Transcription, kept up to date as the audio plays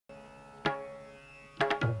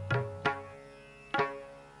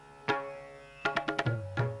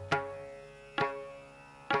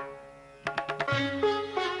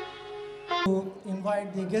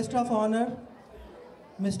invite the guest of honor,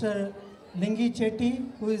 Mr. Lingi Chetty,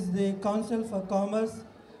 who is the Counsel for Commerce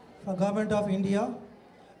for Government of India,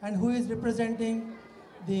 and who is representing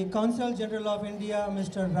the Consul General of India,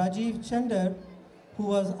 Mr. Rajiv Chander, who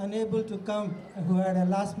was unable to come and who had a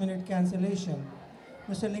last-minute cancellation.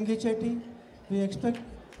 Mr. Lingi Chetty, we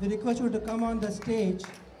request you to come on the stage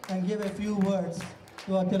and give a few words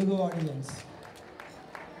to our Telugu audience.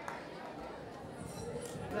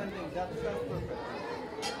 That's perfect.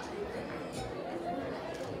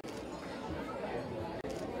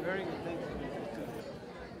 Very good, thank you.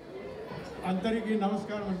 Antariki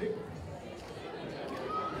namaskaram andi.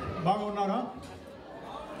 Bagunnara.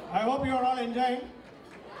 I hope you are all enjoying.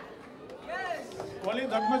 Yes. Only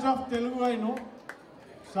that much of Telugu I know.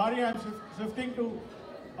 Sorry, I am shifting to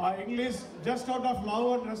English just out of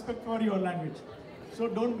love and respect for your language. So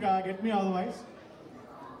don't get me otherwise.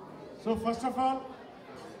 So first of all,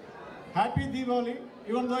 happy Deepavali.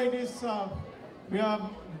 Even though it is, we are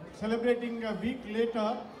celebrating a week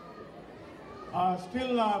later,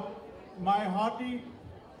 still my hearty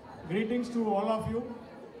greetings to all of you.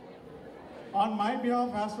 On my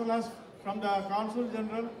behalf as well as from the Consul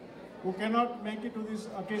General who cannot make it to this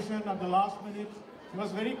occasion at the last minute. He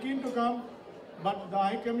was very keen to come, but the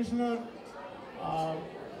High Commissioner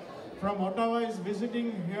from Ottawa is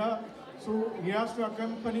visiting here, so he has to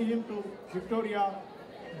accompany him to Victoria.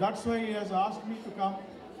 That's why he has asked me to come.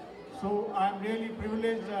 So I am really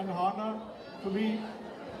privileged and honored to be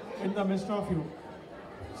in the midst of you.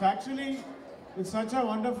 So actually, it's such a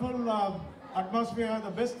wonderful atmosphere.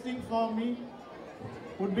 The best thing for me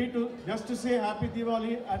would be to just to say Happy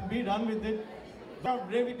Diwali and be done with it. Without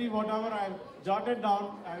brevity, whatever I've jotted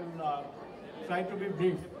down, I'll try to be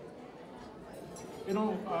brief. You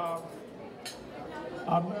know,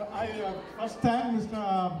 I first thank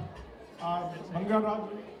Mr. Bangaraj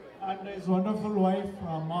and his wonderful wife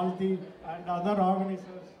Malti and other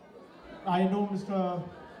organizers. I know Mr.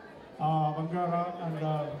 Bangara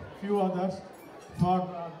and few others for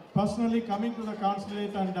personally coming to the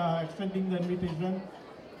consulate and extending the invitation.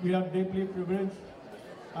 We are deeply privileged.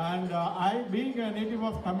 And I, being a native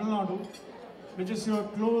of Tamil Nadu, which is your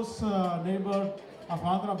close neighbor of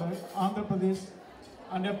Andhra Pradesh,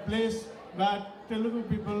 and a place where Telugu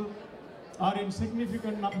people are in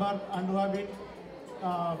significant number and who have been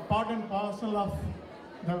part and parcel of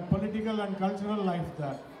the political and cultural life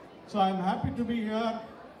there. So I'm happy to be here,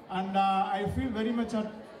 and I feel very much at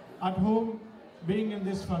home being in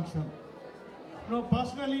this function. You know,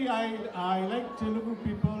 personally, I like Telugu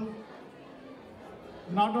people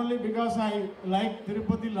not only because I like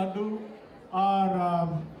Tirupati Laddu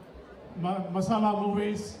or masala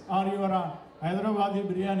movies or your Hyderabadi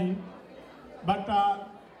biryani, but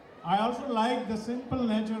I also like the simple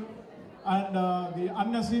nature and the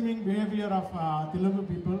unassuming behavior of Telugu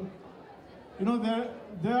people. You know,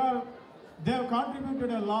 they have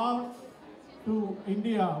contributed a lot to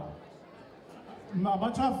India.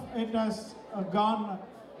 Much of it has gone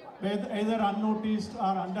either unnoticed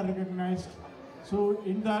or under-recognized. So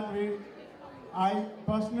in that way, I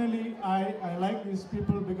personally like these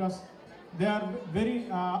people because they are very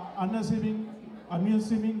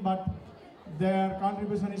unassuming, but their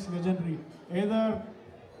contribution is legendary. Either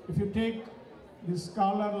if you take this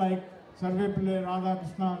scholar like Sarvepillai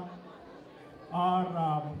Radhakrishnan or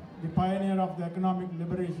the pioneer of the economic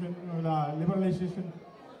liberalization,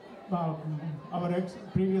 our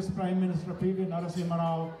previous Prime Minister P.V. Narasimha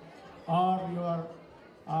Rao, or your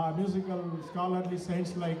musical scholarly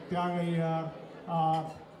saints like Tyagayya or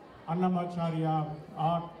Annamacharya,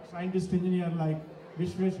 or scientist engineer like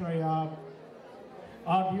Vishveshwaraya,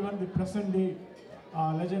 or even the present day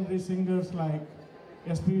legendary singers like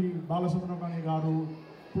S.P. Balasubramanian Garu,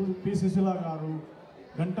 P. Sisila Garu,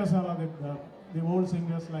 Ghantasala, the old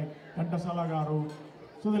singers like Ghantasala Garu.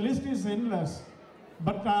 So the list is endless.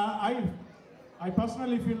 But I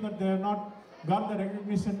personally feel that they have not got the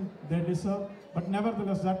recognition they deserve. But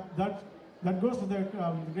nevertheless, that goes to the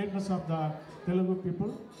greatness of the Telugu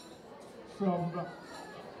people. So,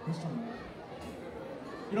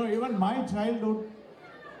 you know, even my childhood,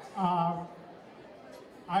 I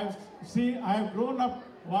have grown up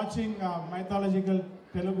watching mythological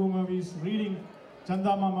Telugu movies, reading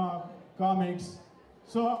Chandamama comics.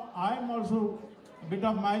 So I am also a bit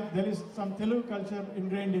of there is some Telugu culture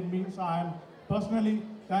ingrained in me. So I am personally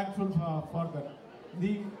thankful for that.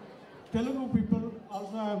 The Telugu people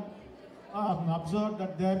also have observed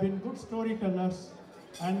that they have been good storytellers,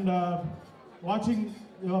 and watching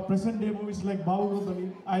your present day movies like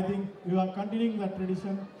Bahubali, I think you are continuing that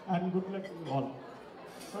tradition, and good luck to you all.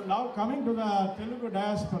 So now coming to the Telugu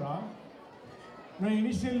diaspora,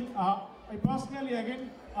 I personally again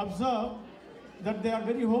observe that they are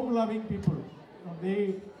very home-loving people. You know,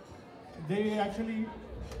 they actually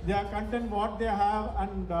they are content what they have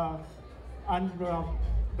and where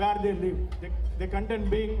they live. They content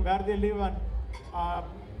being where they live and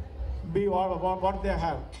be what they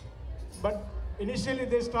have. But initially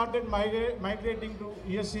they started migrating to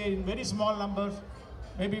USA in very small numbers,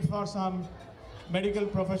 maybe for some medical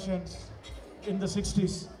professions in the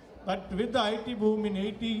 60s. But with the IT boom in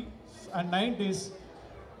 80s and 90s,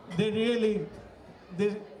 they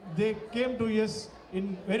came to US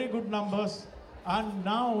in very good numbers, and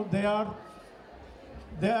now they are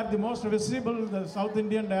the most visible, the South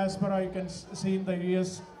Indian diaspora you can see in the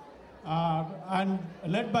US, and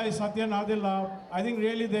led by Satya Nadella. I think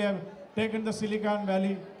really they have taken the Silicon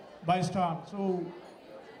Valley by storm. So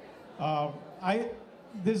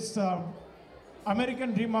this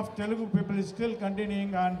American dream of Telugu people is still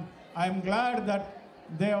continuing, and I am glad that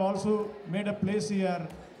they have also made a place here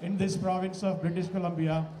in this province of British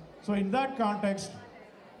Columbia. So in that context,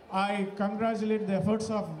 I congratulate the efforts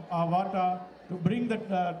of VATA to bring the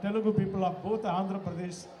Telugu people of both Andhra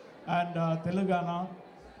Pradesh and Telangana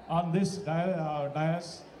on this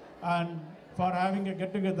dais, and for having a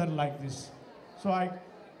get-together like this. So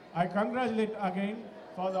I congratulate again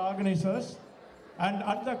for the organizers. And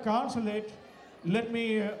at the consulate, let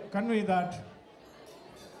me convey that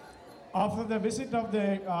after the visit of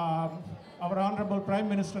our Honorable Prime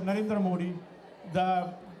Minister Narendra Modi,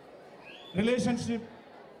 the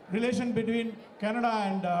relation between Canada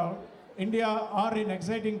and India are in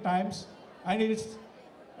exciting times, and it is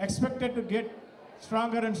expected to get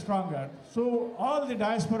stronger and stronger. So all the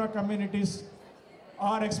diaspora communities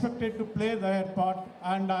are expected to play their part,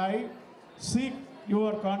 and I seek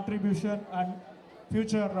your contribution and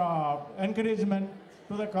future encouragement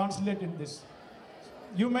to the consulate in this.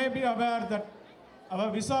 You may be aware that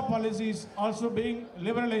our visa policy is also being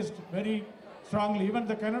liberalized very strongly. Even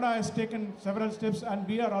the Canada has taken several steps, and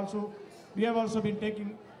we have also been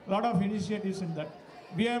taking a lot of initiatives in that.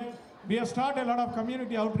 We have started a lot of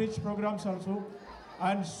community outreach programs also,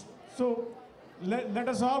 and so let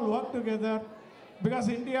us all work together, because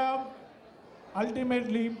India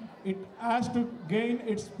ultimately it has to gain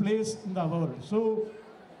its place in the world. So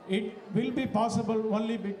it will be possible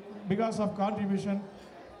only because of contribution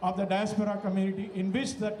of the diaspora community, in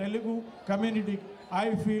which the Telugu community,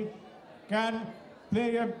 I feel, can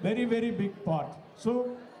play a very, very big part.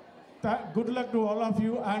 So good luck to all of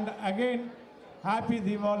you, and again, happy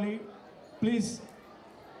Diwali. Please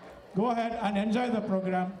go ahead and enjoy the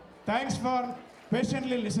program. Thanks for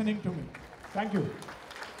patiently listening to me. Thank you.